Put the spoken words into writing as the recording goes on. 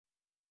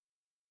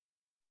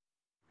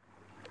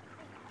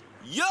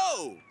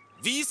Yo!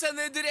 Vi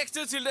sender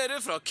direkte til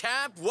dere fra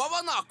Camp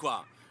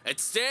Wawanakwa, et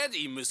sted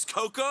i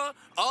Muskoka,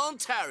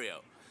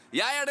 Ontario.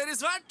 Jeg er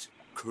deres vert,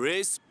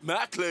 Chris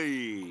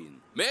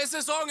MacLean. Med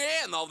sesong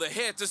 1 av det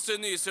heteste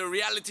nyeste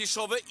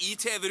reality-showet i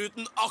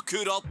TV-ruten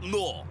akkurat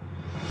nå.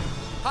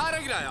 Her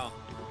er greia.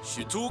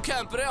 22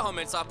 campere har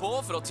meldt seg på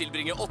for å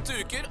tilbringe 8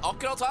 uker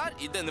akkurat her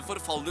i denne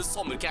forfallende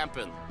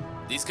sommercampen.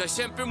 De skal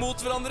kjempe mot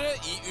hverandre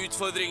i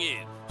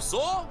utfordringer.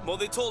 Så må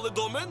de tåle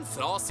dommen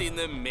fra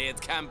sine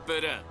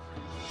medcampere.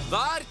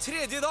 Hver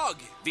tredje dag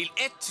vil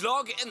ett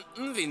lag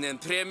enten vinne en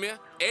premie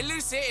eller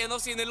se en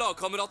av sine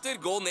lagkamerater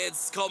gå ned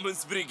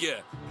skammens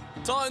brygge.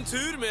 Ta en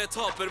tur med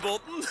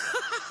taperbåten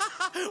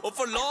og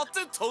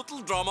forlate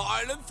Total Drama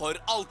Island for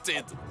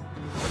alltid.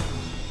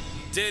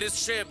 Deres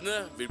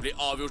skjebne vil bli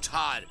avgjort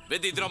her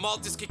ved de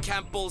dramatiske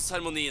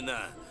campball-seremoniene,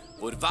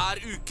 hvor hver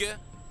uke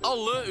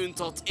alle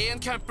unntatt en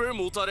camper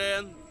mottar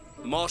en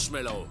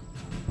marshmallow.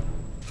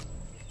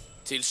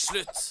 Til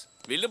slutt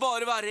vil det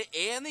bare være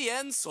en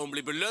igjen som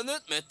blir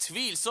belønnet med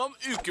tvilsom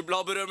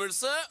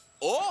ukebladberømmelse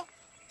og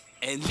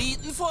en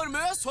liten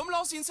formue som,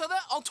 la oss innse det,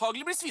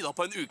 antagelig blir svidd av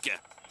på en uke.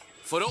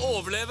 For å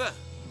overleve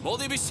må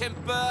de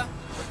bekjempe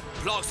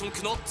plagsom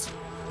knott,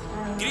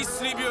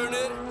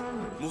 grizzlybjørner,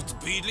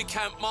 motbydelig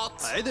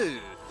campmat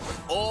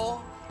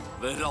og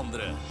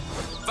hverandre.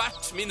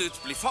 Hvert minutt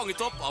blir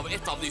fanget opp av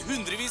et av de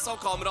hundrevis av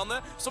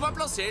kameraene som er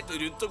plassert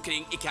rundt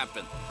omkring i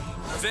campen.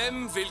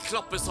 Hvem vil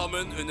klappe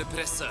sammen under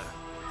presset?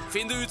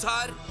 Finn det ut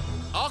her,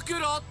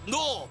 akkurat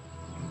nå!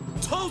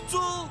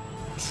 Total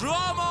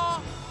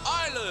Drama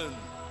Island!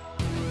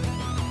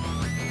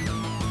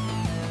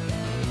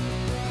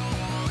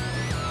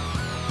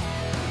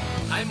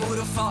 Hei mor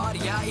og far,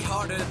 jeg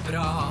har det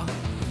bra.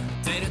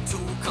 Dere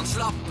to kan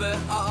slappe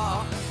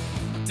av.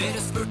 Dere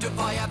spurte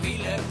hva jeg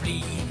ville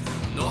bli.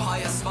 Nå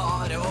har jeg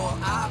svaret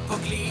og er på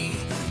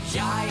glid.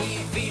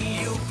 Jeg vil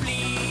jo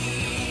bli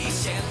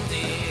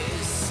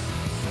kjendis.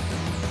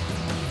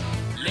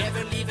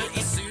 Lever livet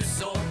i sus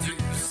og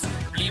dus.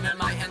 Bli med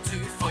meg en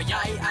tur, for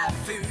jeg er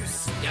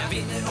fus. Jeg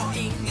vinner og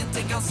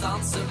ingenting kan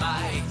stanse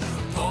meg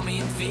på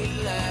min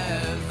ville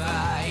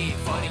vei.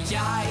 For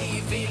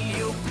jeg vil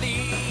jo bli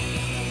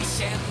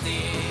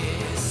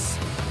kjendis.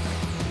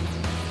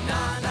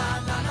 Na na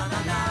na na na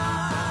na.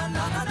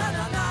 Na na na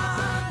na na.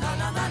 Na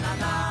na na na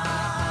na.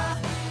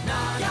 Na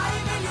jeg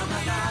vil jo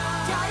bli.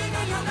 Jeg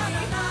vil jo bli.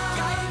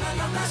 Jeg vil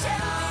jo bli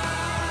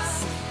kjendis.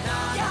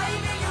 Jeg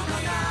vil jo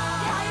bli.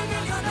 Jeg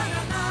vil jo bli.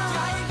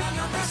 Jeg vil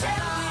jo bli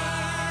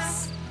kjendis.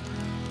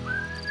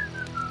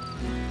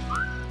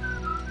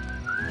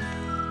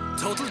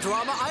 Total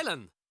Drama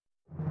Island.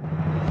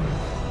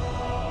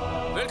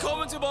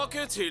 Velkommen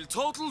tilbake til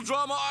Total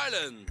Drama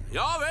Island.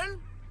 Ja vel,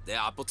 det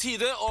er på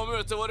tide å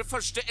møte våre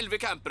første 11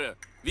 campere.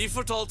 Vi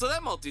fortalte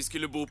dem at de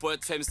skulle bo på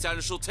et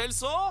 5-stjerners hotell,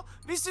 så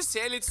hvis de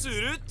ser litt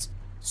sure ut,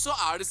 så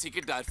er det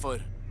sikkert derfor.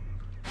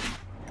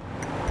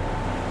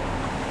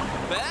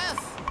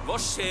 Beth, hva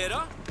skjer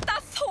da? Det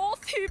er så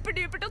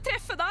superdupert å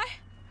treffe deg.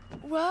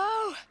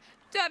 Wow,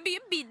 du er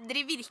mye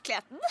mindre i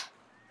virkeligheten.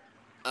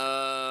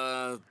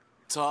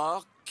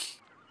 Takk.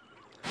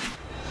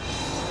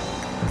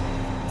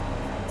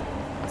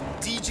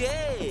 DJ!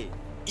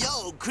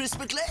 Yo, Chris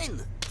MacLean!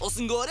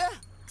 Hvordan går det?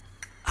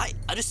 Hei,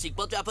 er du sikker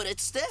på at vi er på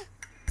rett sted?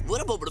 Hvor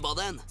er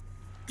boblebadet hen?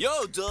 Yo,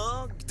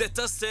 dog!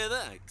 Dette er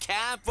stedet.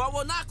 Camp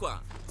Wawanakwa.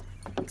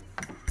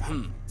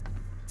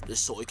 Det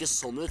så ikke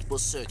sånn ut på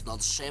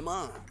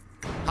søknadsskjemaet.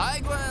 Hei,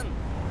 Gwen!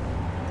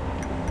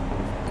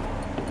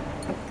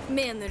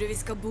 Mener du vi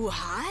skal bo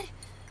her?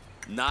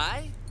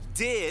 Nei,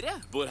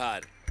 dere bor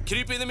her.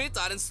 Krypinnet mitt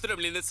er en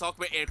strømlinjet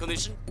sak med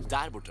aircondition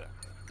der borte.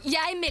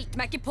 Jeg meldte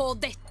meg ikke på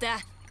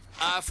dette.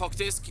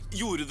 Faktisk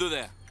gjorde du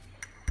det.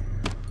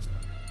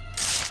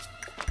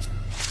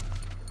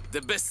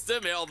 Det beste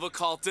med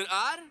advokater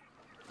er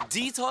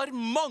de tar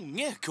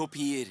mange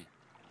kopier.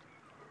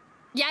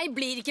 Jeg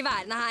blir ikke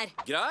værende her.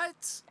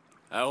 Greit.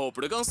 Jeg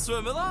håper du kan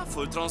svømme da,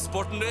 for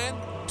transporten din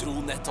dro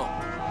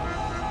nettopp.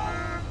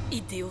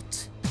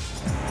 Idiot.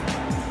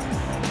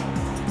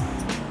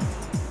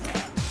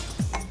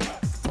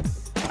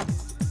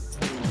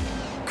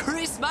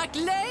 Chris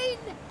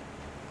MacLean!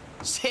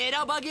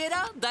 Skjera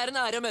Bagheera, det er en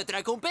ære å møte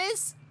deg,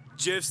 kompis.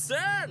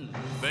 Jeffsen,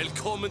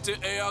 velkommen til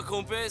øya,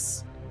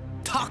 kompis.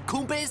 Takk,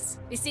 kompis.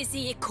 Hvis vi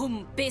sier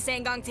kompis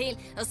en gang til,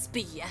 da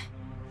spyr jeg.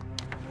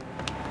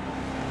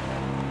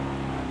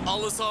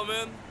 Alle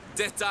sammen,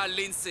 dette er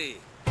Lindsay.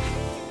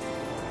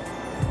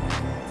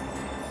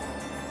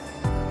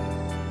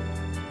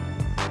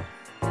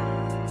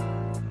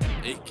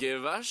 Ikke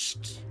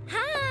verst.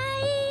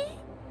 Hei!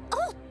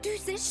 Du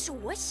ser så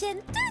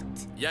kjent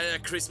ut. Jeg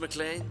er Chris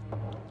MacLean.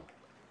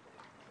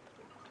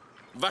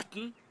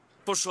 Verten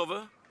på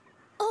showet.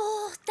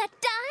 Det er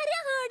der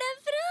jeg har deg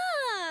fra.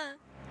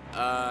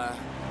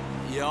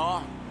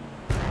 Ja.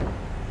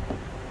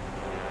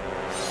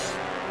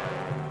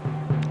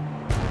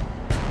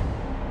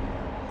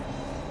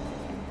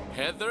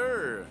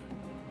 Heather.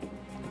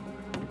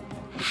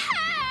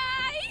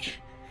 Hei!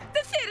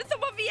 Det ser ut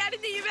som om vi er de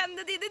nye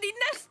vennene dine de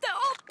neste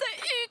 8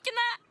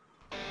 ukene.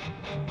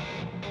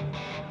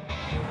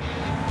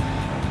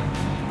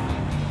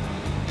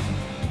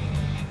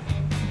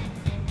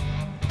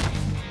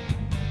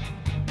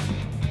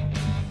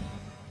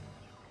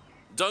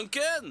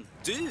 Duncan,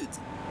 dude.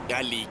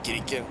 Jeg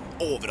liker ikke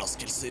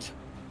overraskelser.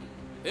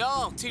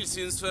 Ja,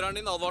 tilsynsføreren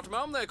din advarte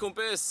meg om det,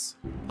 kompis.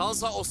 Han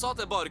sa også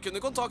at jeg bare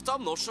kunne kontakte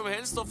ham når som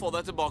helst og få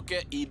deg tilbake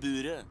i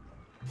buret.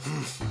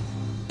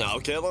 Ja,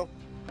 ok da.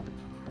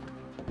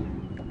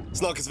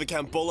 Snakkes ved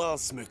campbolla,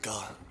 smukka.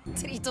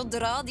 Drit å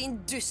dra,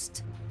 din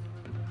dust.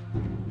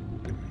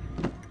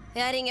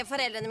 Jeg ringer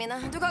foreldrene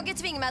mine. Du kan ikke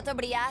tvinge meg til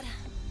å bli her.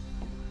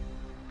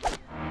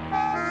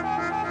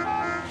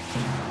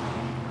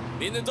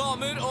 Mine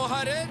damer og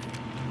herrer,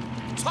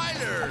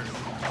 Tyler!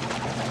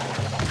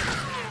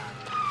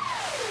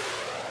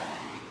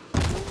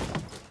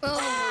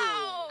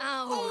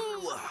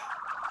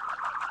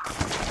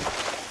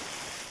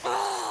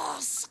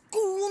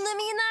 Skoene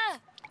mine!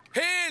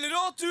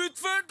 Helrått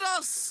utført,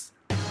 ass!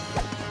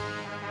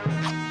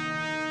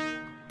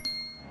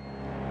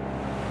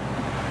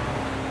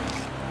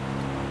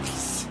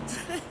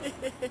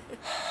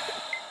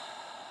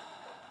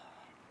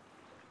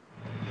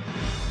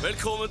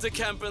 Velkommen til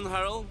campen,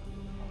 Harold.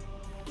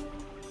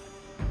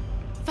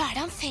 Hva er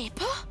det han ser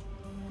på?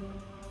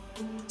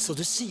 Så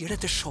du sier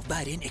dette showet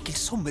er i en ekkel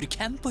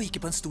sommercamp og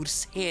ikke på en stor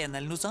scene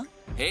eller noe sånt?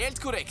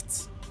 Helt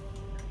korrekt.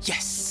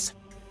 Yes!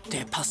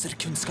 Det passer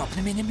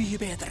kunnskapene mine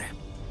mye bedre.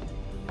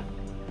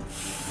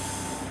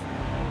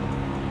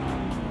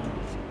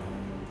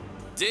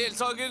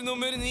 Deltaker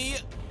nummer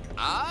 9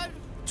 er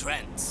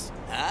Trent.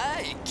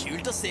 Hei,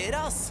 kult å se deg,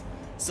 ass.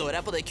 Så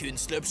deg på det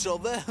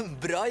kunstløpsshowet.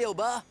 Bra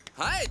jobba.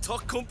 Hei,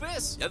 takk,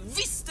 kompis. Jeg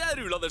visste jeg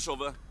rullet det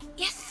showet.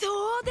 Jeg så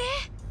det!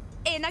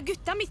 En av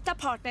gutta mistet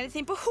partneren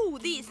sin på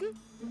hodet i isen,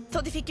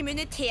 så de fikk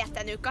immunitet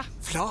denne uka.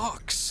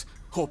 Flaks!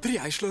 Håper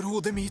jeg slår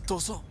hodet mitt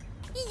også.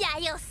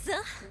 Jeg også.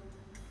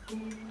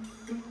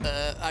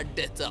 Er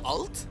dette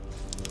alt?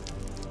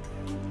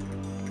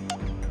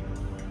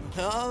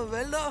 Ja,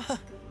 vel da.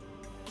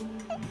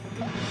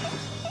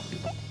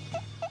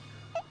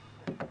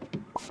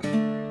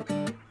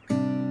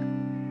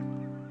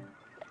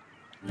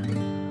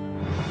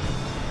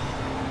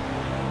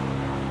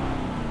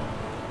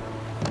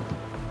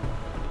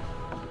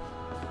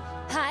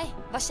 Hei,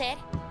 hva skjer?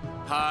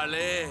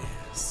 Herlig.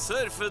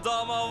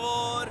 Surfedama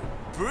vår,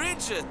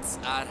 Bridget,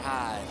 er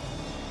her.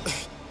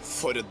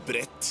 For et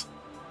brett.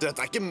 Dette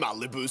er ikke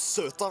Malibu,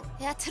 søta.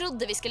 Jeg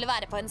trodde vi skulle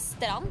være på en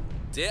strand.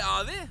 Det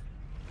er vi.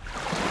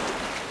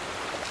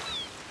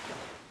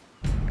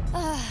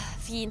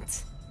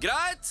 Fint.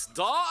 Greit,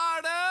 da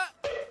er det...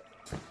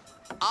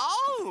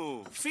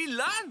 Au,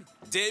 filleren.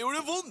 Det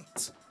gjorde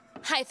vondt.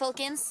 Hei,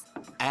 folkens.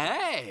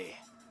 Hei!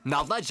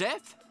 Navnet er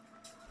Jeff.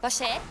 Hva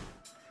skjer?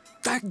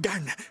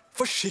 Daggeren!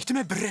 Forsiktig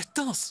med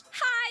brettet, ass!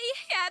 Hei,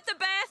 jeg heter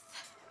Beth.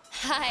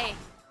 Hei.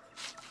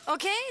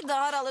 Ok, da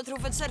har alle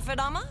truffet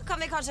surferdama. Kan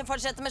vi kanskje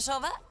fortsette med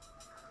showet?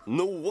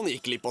 Noen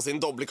gikk glipp av sin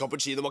doble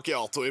cappuccino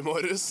macchiato i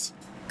morges.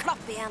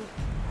 Klapp igjen.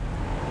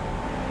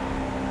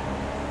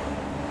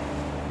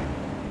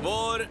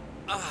 Vår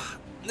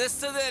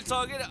neste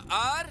deltaker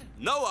er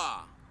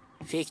Noah.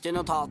 Fikk du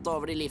notatet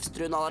over de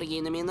livstruende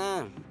allergiene mine?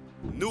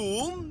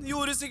 Noen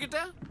gjorde sikkert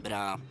det.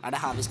 Bra. Er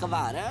det her vi skal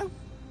være?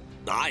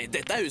 Nei,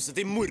 dette er huset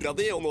til mora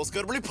di, og nå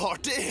skal det bli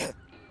party.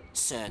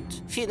 Søt.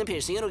 Fine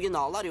piercinger,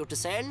 originale, har du gjort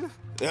det selv?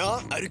 Ja,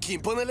 er du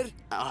keen på en, eller?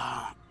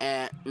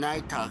 Nei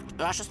takk.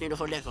 Vær så snill å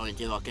få lekåren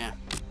tilbake.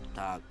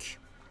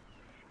 Takk.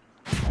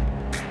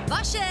 Hva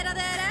skjer av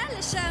dere?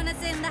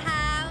 Lesjones in the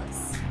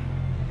house.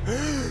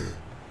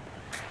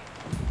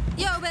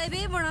 Yo,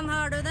 baby, hvordan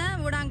har du det?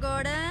 Hvordan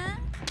går det?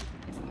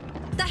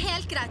 Det er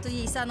helt greit å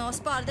gi seg nå og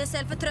spare deg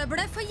selv for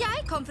trøbbelet, for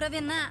jeg kom for å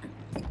vinne.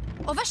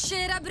 Og hva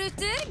skjer av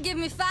brutter? Give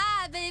me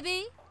 5,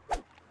 baby.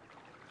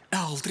 Jeg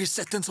har aldri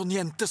sett en sånn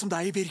jente som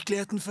deg i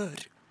virkeligheten før.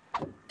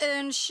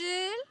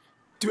 Unnskyld?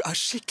 Du er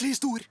skikkelig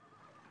stor.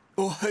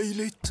 Og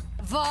høylytt.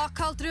 Hva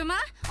kalte du meg?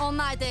 Å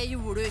nei, det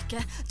gjorde du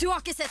ikke. Du har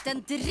ikke sett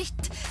en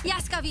dritt.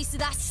 Jeg skal vise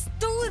deg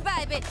stor,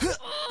 baby.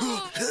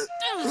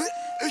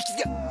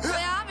 Å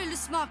ja, vil du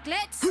smake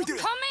litt?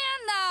 Kom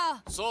igjen,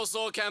 da! Så,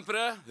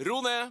 campere. Ro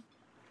ned.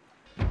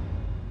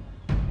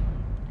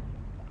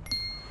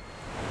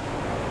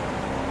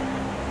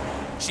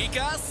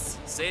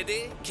 Chicas,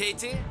 Sadie,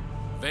 Katie.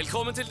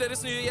 Velkommen til deres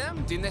nye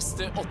hjem de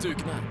neste 8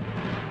 ukene.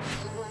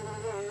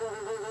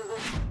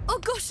 Å,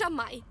 gosh av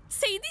meg.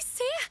 Sadie,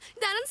 se!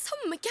 Det er en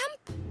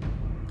sommercamp.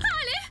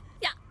 Herlig!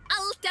 Jeg har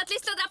alltid hatt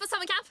lyst til å dra på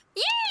sommercamp.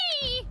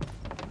 Yay!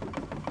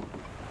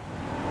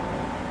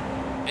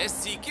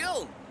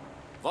 Ezekiel,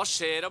 hva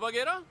skjer,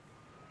 Abagera?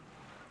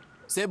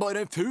 Se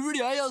bare en fugl,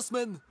 jeg,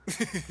 Asmen.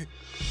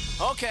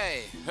 Ok,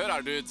 hør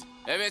her, dude.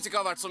 Jeg vet ikke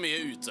har vært så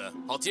mye ute.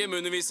 Hatt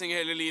hjemmeundervisning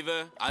hele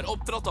livet. Er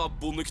oppdratt av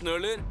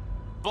bondeknøler.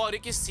 Bare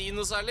ikke si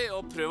noe særlig,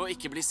 og prøv å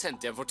ikke bli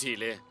sendt hjem for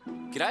tidlig.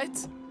 Greit?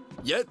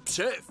 Jepp,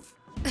 sjef.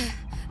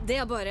 Det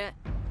er bare...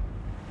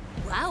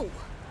 Wow.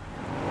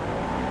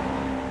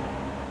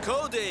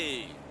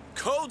 Cody,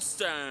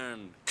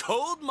 Codestand,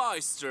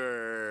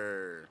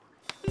 Codemeister.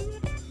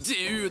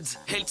 Dude,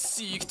 helt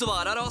sykt å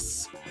være her,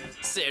 ass.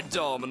 Ser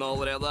damene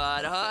allerede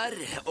er her?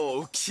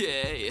 Ok.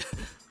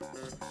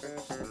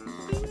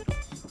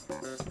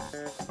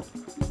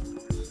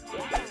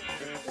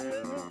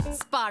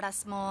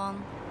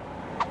 hverdagsmån.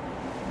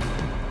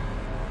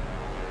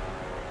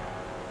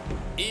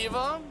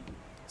 Iva,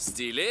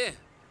 stilig.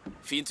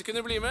 Fint du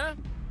kunne bli med.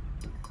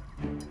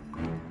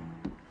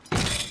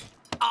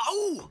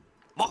 Au!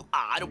 Hva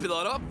er oppi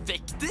der da?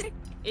 Vekter?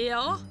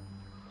 Ja.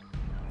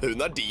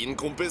 Hun er din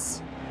kompis.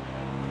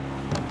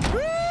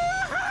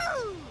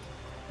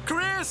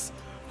 Chris,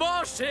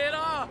 hva skjer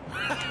da?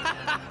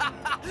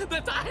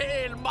 Dette er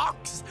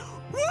helmaks!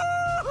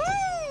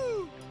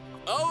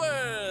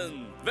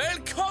 Owen,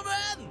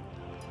 velkommen!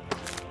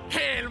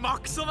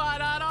 Helmaks å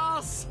være her,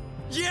 ass!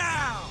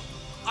 Yeah!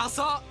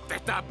 Altså,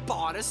 dette er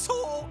bare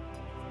så...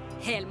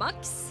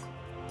 Helmaks?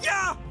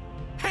 Ja!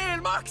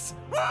 Helmaks!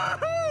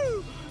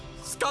 Woohoo!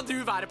 Skal du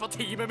være på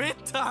teamet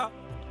mitt?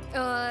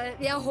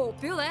 Jeg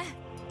håper jo det.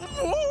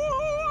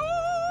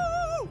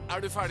 Woohoo!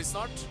 Er du ferdig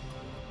snart?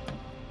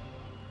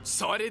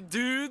 Sorry,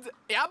 dude.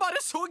 Jeg er bare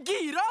så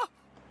gira!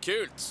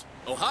 Kult.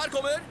 Og her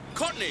kommer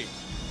Courtney.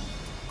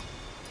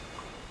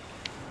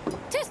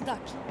 Tusen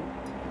takk.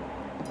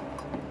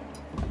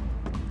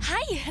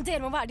 Hei, dere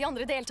må være de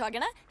andre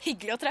deltakerne.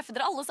 Hyggelig å treffe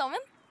dere alle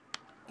sammen.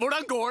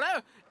 Hvordan går det?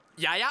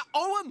 Jeg er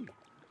Owen.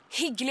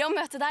 Hyggelig å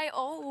møte deg.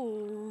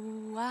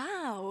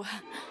 Wow.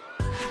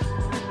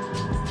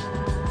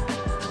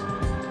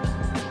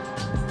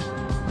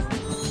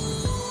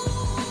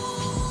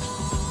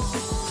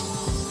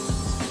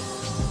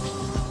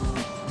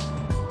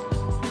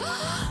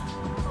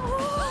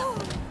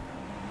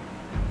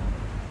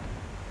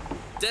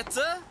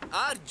 Dette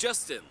er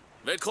Justin.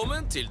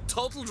 Velkommen til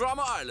Total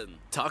Drama Island.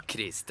 Takk,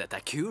 Chris. Dette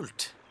er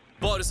kult.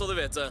 Bare så du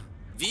vet det.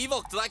 Vi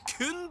valgte deg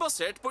kun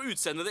basert på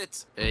utseendet ditt.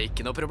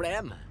 Ikke noe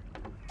problem.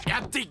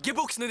 Jeg digger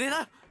buksene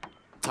dine.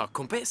 Takk,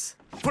 kompis.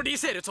 For de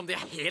ser ut som de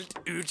er helt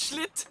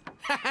utslitt.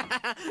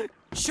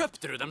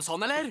 Kjøpte du dem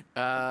sånn, eller?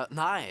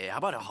 Nei, jeg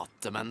har bare hatt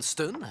dem en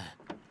stund.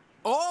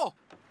 Åh,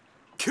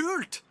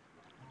 kult!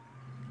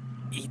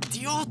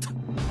 Idiot!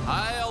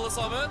 Hei, alle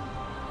sammen.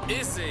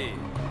 Izzy.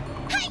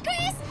 Hei,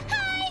 Chris! Hei!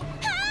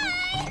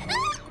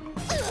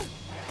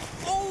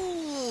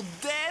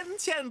 Den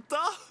kjente!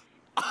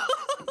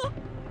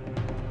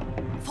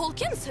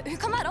 Folkens, hun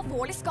kan være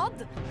alvorlig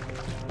skadd.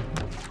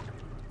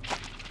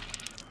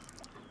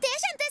 Det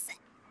kjentes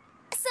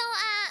så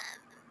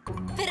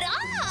bra!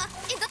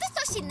 Ikke at det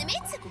står skinnet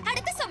mitt. Er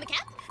dette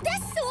sommercamp? Det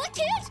er så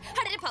kult!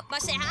 Har dere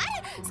pappmasjé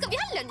her? Skal vi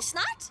ha lunsj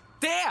snart?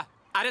 Det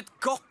er et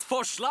godt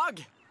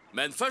forslag!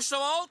 Men først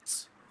av alt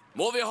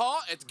må vi ha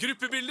et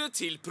gruppebilde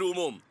til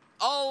promoen.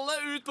 Alle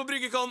ut på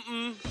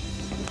bryggekanten.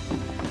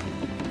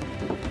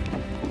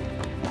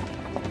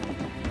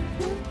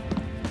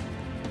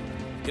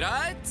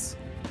 Greit.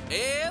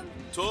 1,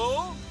 2,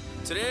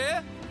 3.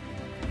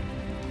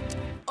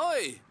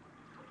 Oi.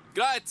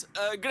 Greit.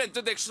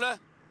 Glemte dekselet.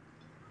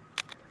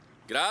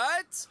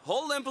 Greit.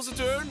 Hold den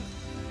posituren.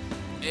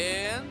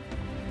 1,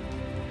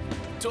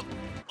 2.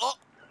 Å!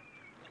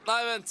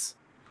 Nei, vent.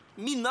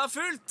 Minnet er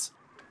fullt.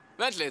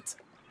 Vent litt.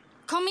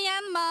 Kom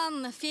igjen,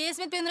 mann.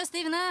 Fjes mitt begynner å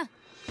stivne.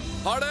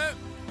 Har det.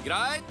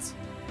 Greit.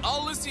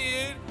 Alle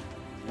sier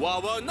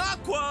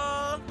Wawanakwa!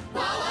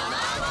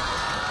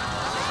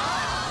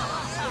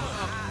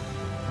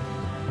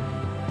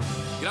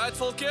 Greit,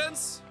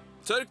 folkens.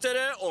 Tørk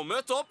dere og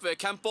møt opp ved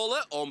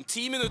campbålet om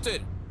 10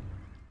 minutter.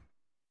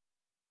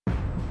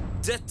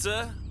 Dette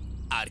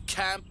er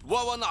Camp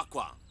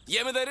Wawanakwa.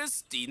 Hjemmet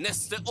deres de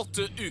neste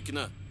 8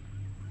 ukene.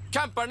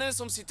 Camperne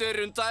som sitter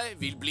rundt deg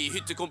vil bli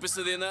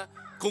hyttekompisene dine,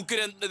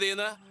 konkurrentene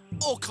dine,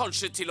 og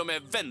kanskje til og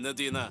med vennene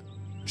dine.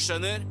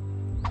 Skjønner?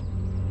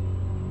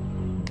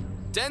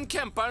 Den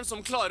camperen som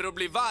klarer å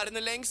bli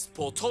værende lengst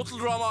på Total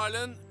Drama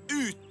Island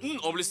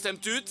uten å bli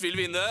stemt ut, vil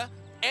vinne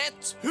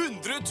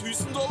 $100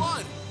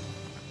 000.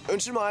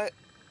 Unnskyld meg,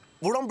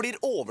 hvordan blir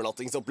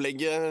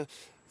overnattingsopplegget?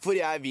 For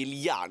jeg vil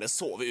gjerne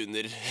sove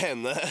under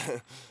henne.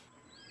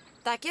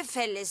 Det er ikke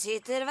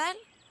felleshytter, vel?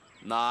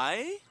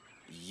 Nei,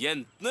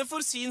 jentene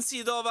får sin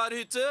side av hver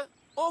hytte,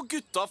 og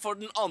gutta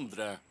får den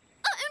andre.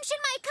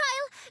 Unnskyld meg,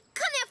 Kyle.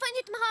 Kan jeg få en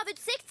hytte med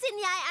havutsikt,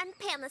 siden jeg er den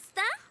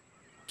peneste?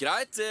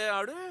 Greit, det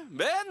er du,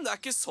 men det er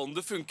ikke sånn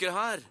det funker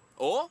her.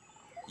 Og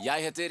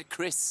jeg heter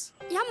Chris.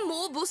 Jeg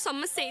må bo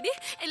sammen med Sadie,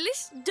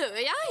 ellers dør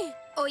jeg.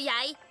 Og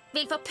jeg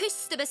vil få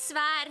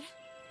pustebesvær.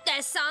 Det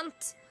er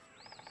sant.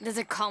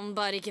 Dette kan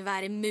bare ikke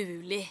være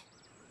mulig.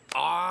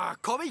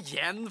 Kom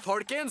igjen,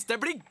 folkens. Det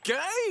blir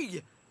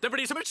gøy. Det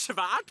blir som et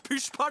svært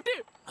push-party.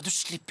 Du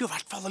slipper jo i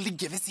hvert fall å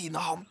ligge ved siden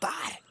av han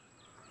der.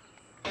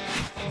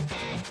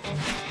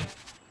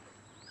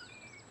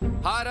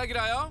 Her er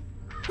greia.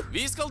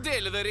 Vi skal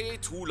dele dere i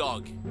 2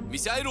 lag.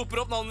 Hvis jeg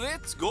roper opp navnet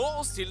ditt, gå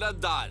og still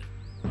deg der.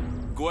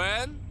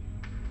 Gwen,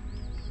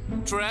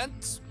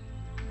 Trent,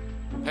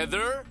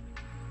 Heather,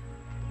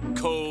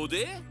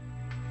 Cody,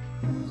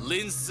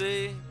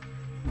 Lindsay,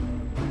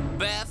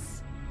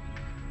 Beth,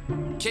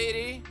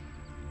 Katie,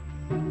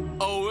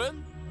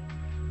 Owen,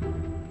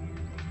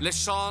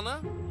 Leshana,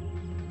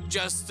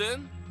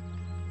 Justin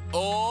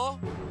og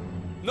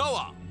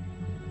Noah.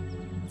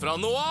 Fra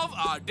nå av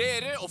er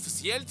dere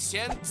offisielt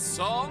kjent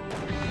som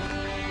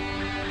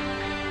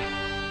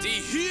De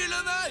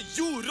hyllende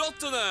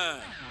jordrottene.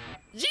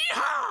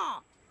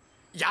 Jiha!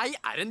 Jeg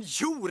er en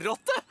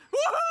jordrotte!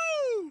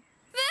 Woohoo!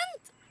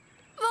 Vent!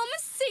 Hva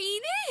med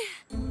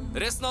Sadie?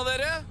 Resten av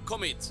dere,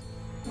 kom hit.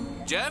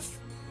 Jeff,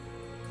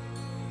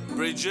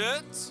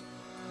 Bridget,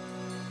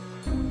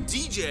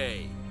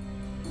 DJ,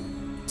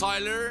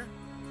 Tyler,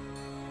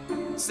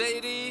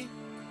 Sadie,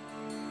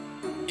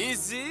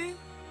 Izzy,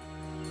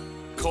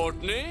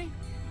 Courtney,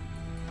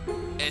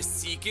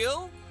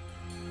 Ezekiel,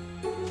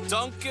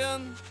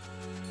 Duncan,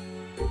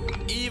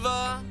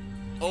 Eva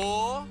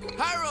og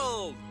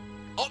Harold.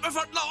 Opp med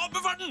farten, da! Opp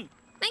med farten!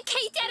 Men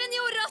Katie er en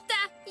jordrotte!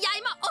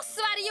 Jeg må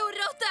også være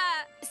jordrotte!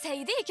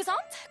 Sadie, ikke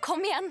sant?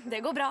 Kom igjen, det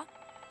går bra.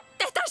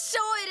 Dette er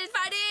så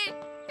urettferdig!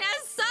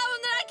 Jeg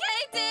savner deg,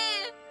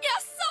 Katie! Jeg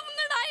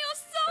savner deg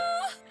også!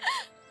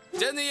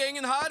 Denne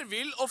gjengen her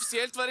vil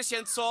offisielt være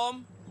kjent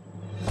som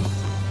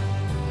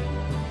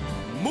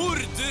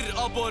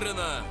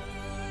morderabborrene.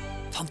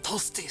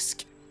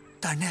 Fantastisk.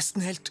 Det er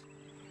nesten helt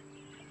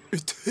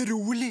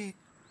utrolig.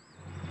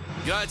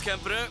 Greit,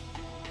 campere.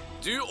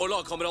 Du og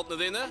lagkameratene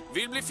dine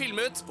vil bli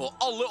filmet på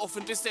alle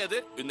offentlige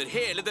steder under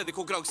hele denne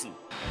konkurransen.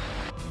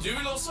 Du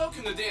vil også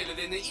kunne dele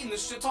dine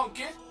innerste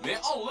tanker med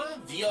alle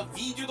via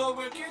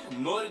videodagbøker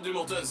når du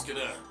måtte ønske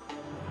det.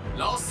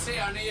 La oss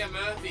seerne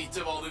hjemme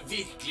vite hva du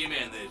virkelig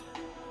mener.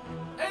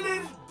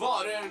 Eller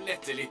bare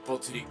lette litt på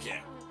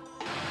trykket.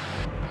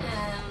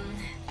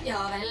 Ja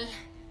vel.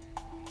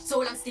 Så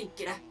langt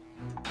stinker det.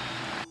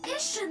 Jeg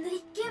skjønner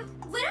ikke.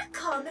 Hvor er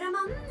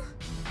kameramannen?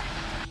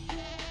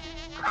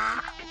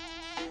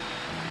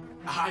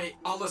 Hei,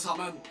 alle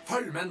sammen.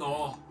 Følg med nå.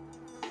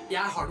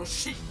 Jeg har noe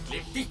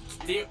skikkelig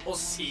viktig å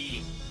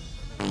si.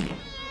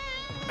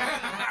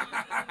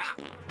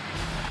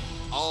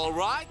 All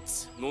right.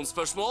 Noen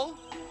spørsmål?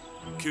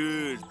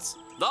 Kult.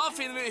 Da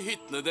finner vi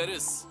hyttene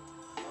deres.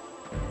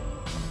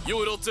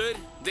 Jordrotter,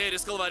 dere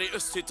skal være i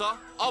østhytta.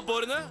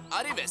 Abborrene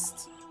er i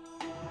vest.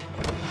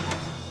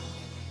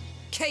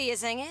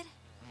 Køyesenger?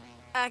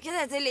 Er ikke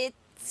dette litt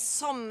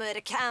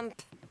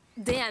sommercamp?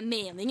 Det er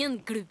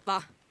meningen,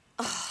 gluppa.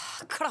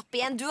 Klapp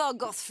igjen, du er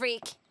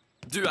goth-freak.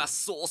 Du er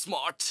så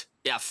smart.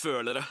 Jeg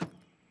føler det.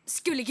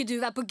 Skulle ikke du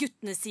være på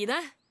guttenes side?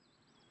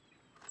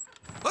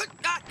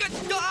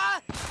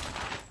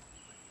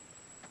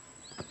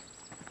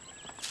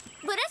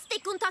 Hvor er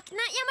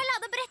stikkontaktene? Jeg må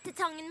lade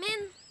brettetangen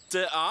min.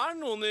 Det er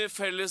noen i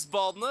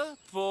fellesbadene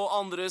på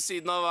andre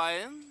siden av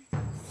veien.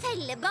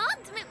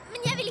 Fellebad?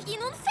 Men jeg vil ikke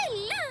gi noen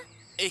felle.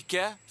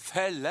 Ikke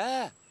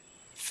felle.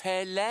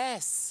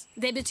 Felles.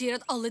 Det betyr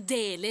at alle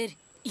deler,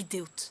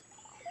 idiot.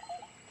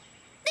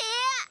 Det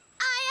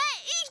er jeg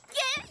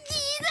ikke.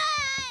 Gi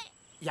deg!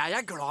 Jeg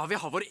er glad vi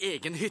har vår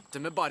egen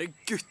hytte med bare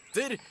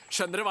gutter.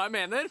 Skjønner dere hva jeg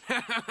mener?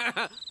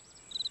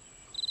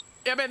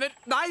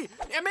 Nei,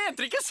 jeg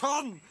mente ikke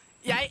sånn.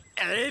 Jeg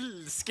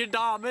elsker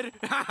damer.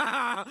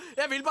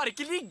 Jeg vil bare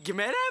ikke ligge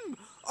med dem.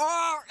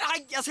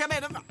 Jeg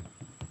mener...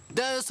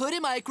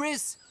 Sorry meg,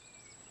 Chris.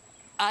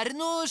 Er det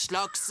noe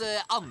slags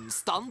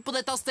anstand på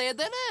dette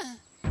stedet, eller?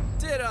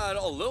 Dere er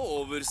alle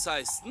over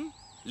 16.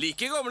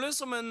 Like gamle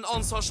som en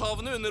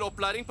ansvarshavende under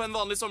opplæring på en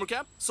vanlig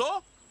sommercamp. Så,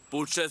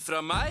 bortsett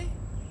fra meg,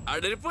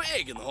 er dere på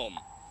egen hånd.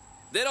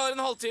 Dere har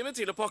en halvtime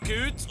til å pakke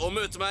ut og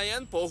møte meg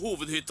igjen på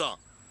hovedhytta.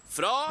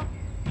 Fra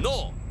nå.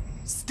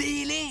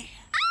 Stilig!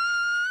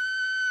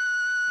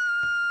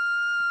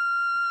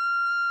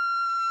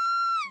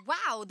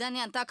 Wow, den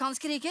jenta kan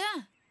skrike.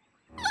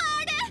 Hva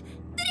er det?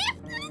 Drep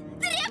den!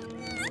 Drep den!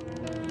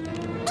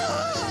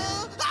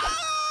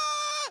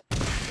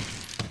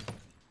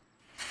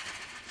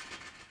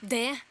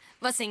 Det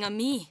var senga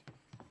mi.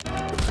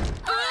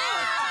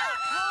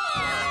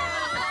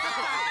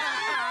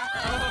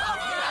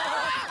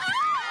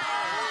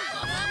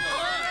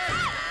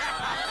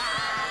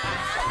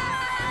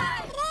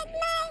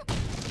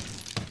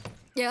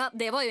 Ja,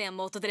 det var jo en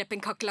måte å drepe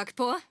en kakerlakk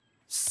på.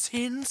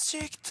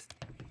 Sinnssykt.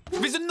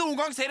 Hvis du noen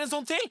gang ser en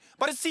sånn til,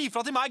 bare si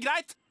fra til meg,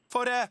 greit?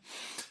 For,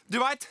 du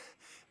vet,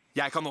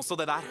 jeg kan også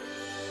det der.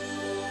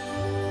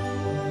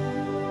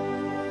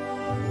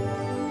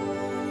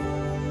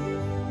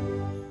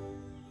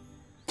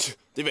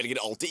 De velger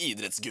alltid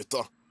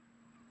idrettsgutta.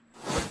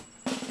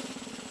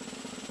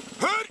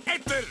 Hør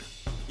etter!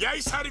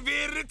 Jeg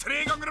serverer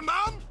 3 ganger om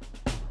dagen,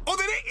 og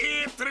dere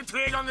eter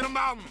 3 ganger om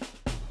dagen.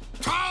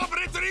 Ta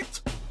brettet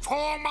ditt,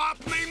 få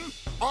maten inn,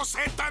 og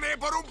sett deg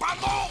ned på rumpa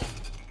nå!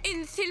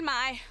 Unnskyld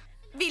meg.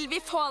 Vil vi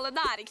få alle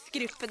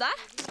næringsgruppene?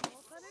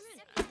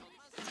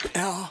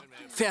 Ja,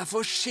 for jeg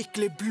får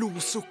skikkelig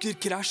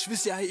blodsukkerkrasj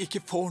hvis jeg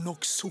ikke får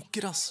nok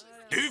sukker, ass.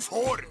 Du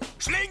får!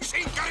 Sleng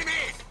skinka di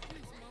ned!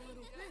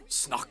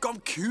 Snakk om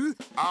ku!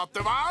 At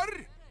det var?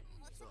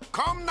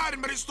 Kom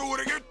nærmere,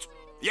 store gutt.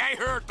 Jeg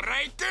hørte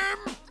deg ikke.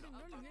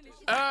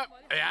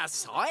 Jeg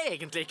sa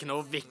egentlig ikke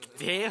noe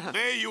viktig.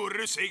 Det gjorde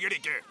du sikkert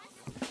ikke.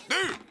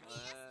 Du,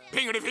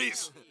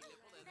 pinglefis.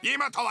 Gi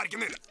meg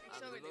tallerkenen din.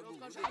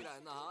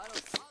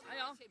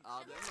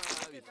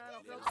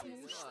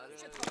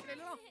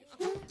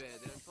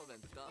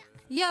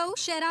 Yo,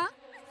 Shera.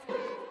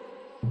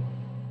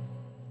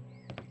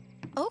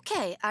 Ok,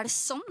 er det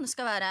sånn det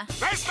skal være?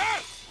 Beste!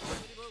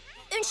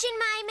 Unnskyld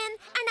meg, men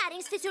er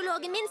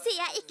Ernæringsfysiologen min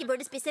sier jeg ikke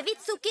burde spise hvitt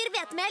sukker,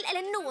 hvetemel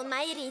eller noen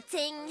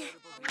meieriting.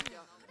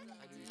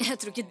 Jeg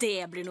tror ikke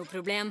det blir noe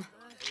problem.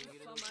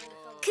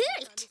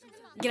 Kult!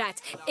 Greit,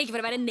 ikke for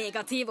å være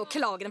negativ og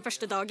klage den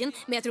første dagen,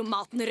 men jeg tror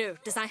maten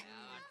rørte seg.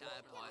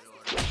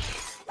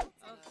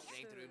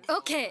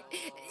 Ok,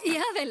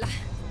 ja vel.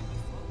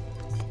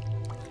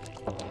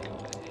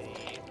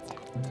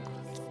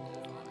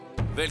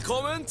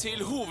 Velkommen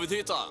til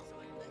hovedhytta.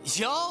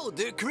 Yo,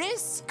 du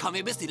Chris, kan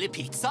vi bestille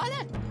pizza,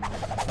 eller?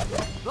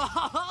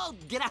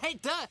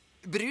 Greit,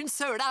 brun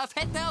søle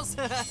fett, det,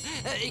 altså.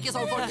 Ikke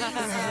sånn,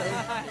 folkens.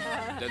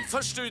 Den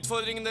første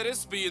utfordringen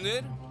deres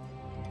begynner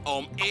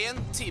om 1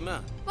 time.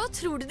 Hva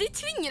tror du de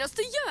tvinger oss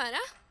til å gjøre?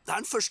 Det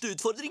den første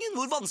utfordringen.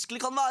 Hvor vanskelig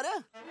kan det være?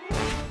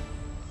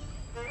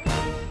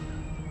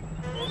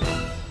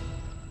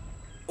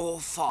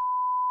 Faen.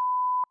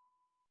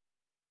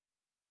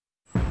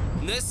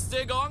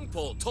 Neste gang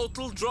på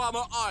Total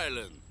Drama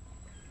Island.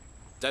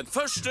 Den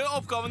første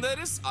oppgaven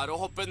deres å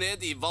hoppe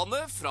ned i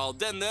vannet fra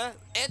denne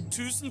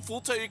 1000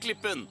 fot høye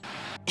klippen.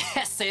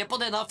 Jeg ser på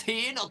denne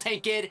fyren og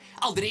tenker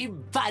aldri i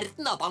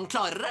verden at han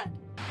klarer det.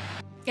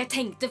 Jeg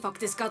tenkte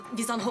faktisk at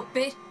hvis han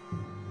hopper,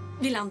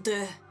 vil han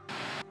dø.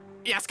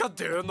 Jeg skal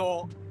dø nå.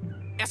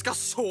 Jeg skal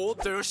så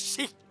dø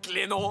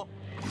skikkelig nå.